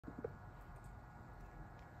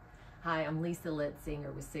Hi, I'm Lisa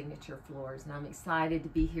Litzinger with Signature Floors, and I'm excited to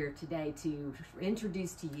be here today to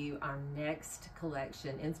introduce to you our next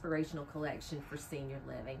collection, inspirational collection for senior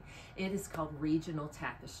living. It is called Regional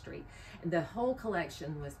Tapestry. And the whole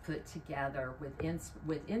collection was put together with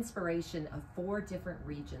inspiration of 4 different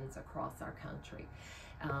regions across our country.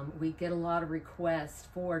 We get a lot of requests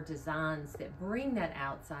for designs that bring that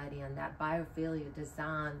outside in, that biophilia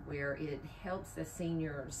design where it helps the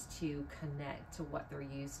seniors to connect to what they're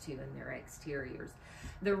used to in their exteriors.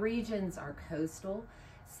 The regions are coastal,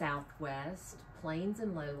 southwest, plains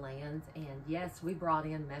and lowlands, and yes, we brought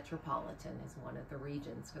in Metropolitan as one of the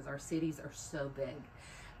regions because our cities are so big.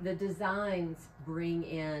 The designs bring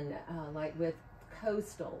in, like with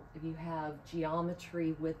coastal, you have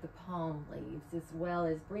geometry with the palm leaves, as well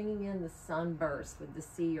as bringing in the sunburst with the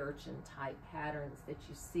sea urchin type patterns that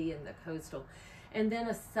you see in the coastal, and then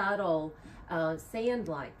a subtle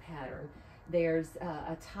sand-like pattern. There's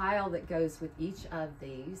a tile that goes with each of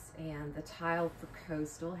these, and the tile for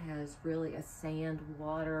coastal has really a sand,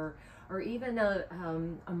 water, or even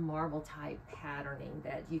a marble type patterning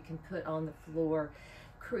that you can put on the floor,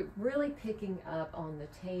 really picking up on the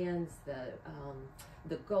tans,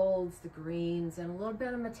 the golds, the greens, and a little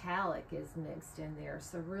bit of metallic is mixed in there.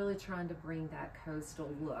 So really trying to bring that coastal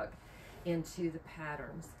look into the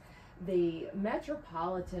patterns. The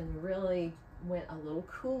Metropolitan really went a little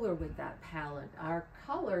cooler with that palette. Our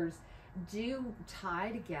colors do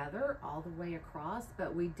tie together all the way across,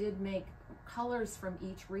 but we did make colors from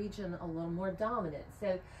each region a little more dominant.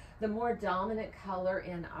 So the more dominant color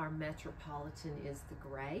in our Metropolitan is the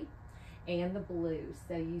gray and the blue.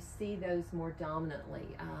 So you see those more dominantly.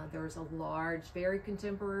 There's a large, very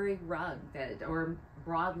contemporary rug or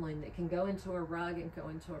broadloom that can go into a rug and go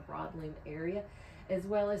into a broadloom area, as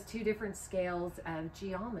well as 2 different scales of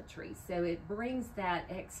geometry. So it brings that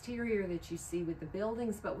exterior that you see with the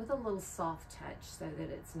buildings, but with a little soft touch so that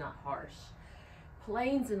it's not harsh.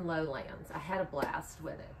 Plains and lowlands, I had a blast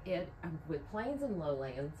with it. With plains and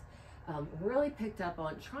lowlands, really picked up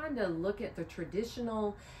on trying to look at the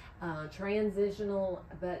traditional, transitional,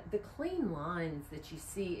 but the clean lines that you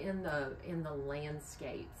see in the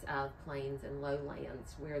landscapes of plains and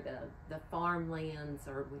lowlands, where the farmlands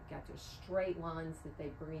are, we've got the straight lines that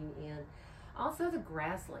they bring in. Also the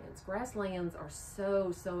grasslands. Grasslands are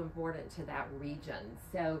so important to that region.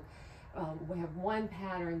 So we have one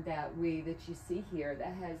pattern that you see here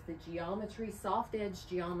that has the geometry, soft edge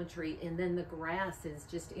geometry, and then the grass is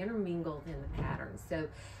just intermingled in the pattern. So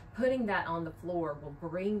putting that on the floor will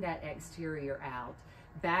bring that exterior out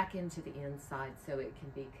back into the inside so it can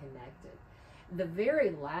be connected. The very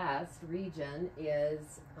last region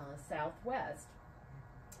is Southwest.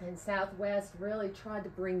 And Southwest really tried to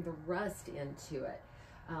bring the rust into it.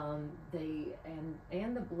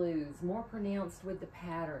 And the blues more pronounced with the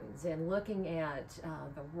patterns, and looking at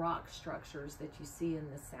the rock structures that you see in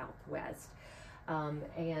the Southwest,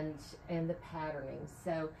 and the patterning.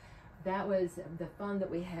 So that was the fun that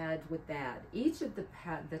we had with that. Each of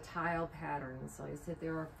the tile patterns, like I said,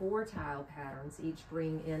 there are 4 tile patterns, each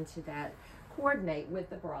bring into that, coordinate with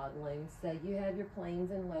the broadloom. So you have your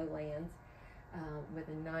plains and lowlands with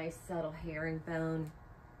a nice subtle herringbone.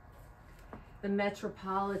 The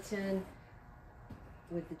Metropolitan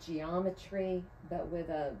with the geometry, but with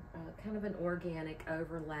a kind of an organic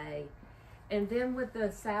overlay. And then with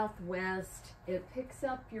the Southwest, it picks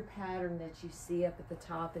up your pattern that you see up at the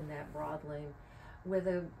top in that broadloom with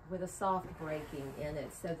a soft breaking in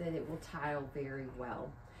it so that it will tile very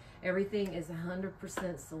well. Everything is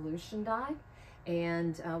 100% solution dye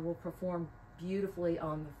and will perform beautifully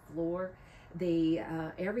on the floor.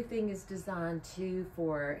 Everything is designed too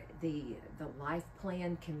for the life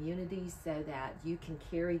plan community, so that you can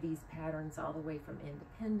carry these patterns all the way from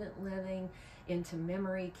independent living into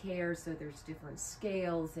memory care. So there's different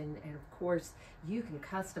scales, and of course you can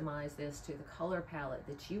customize this to the color palette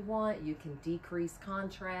that you want. You can decrease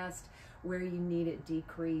contrast where you need it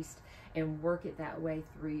decreased and work it that way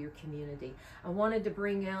through your community. I wanted to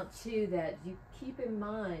bring out too that you keep in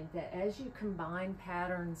mind that as you combine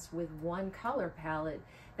patterns with one color palette,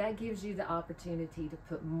 that gives you the opportunity to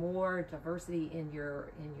put more diversity in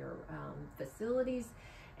your facilities,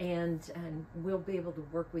 and we'll be able to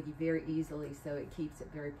work with you very easily, so it keeps it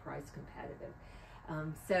very price competitive.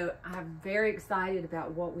 So I'm very excited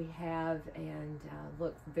about what we have, and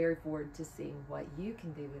look very forward to seeing what you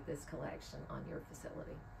can do with this collection on your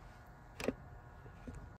facility.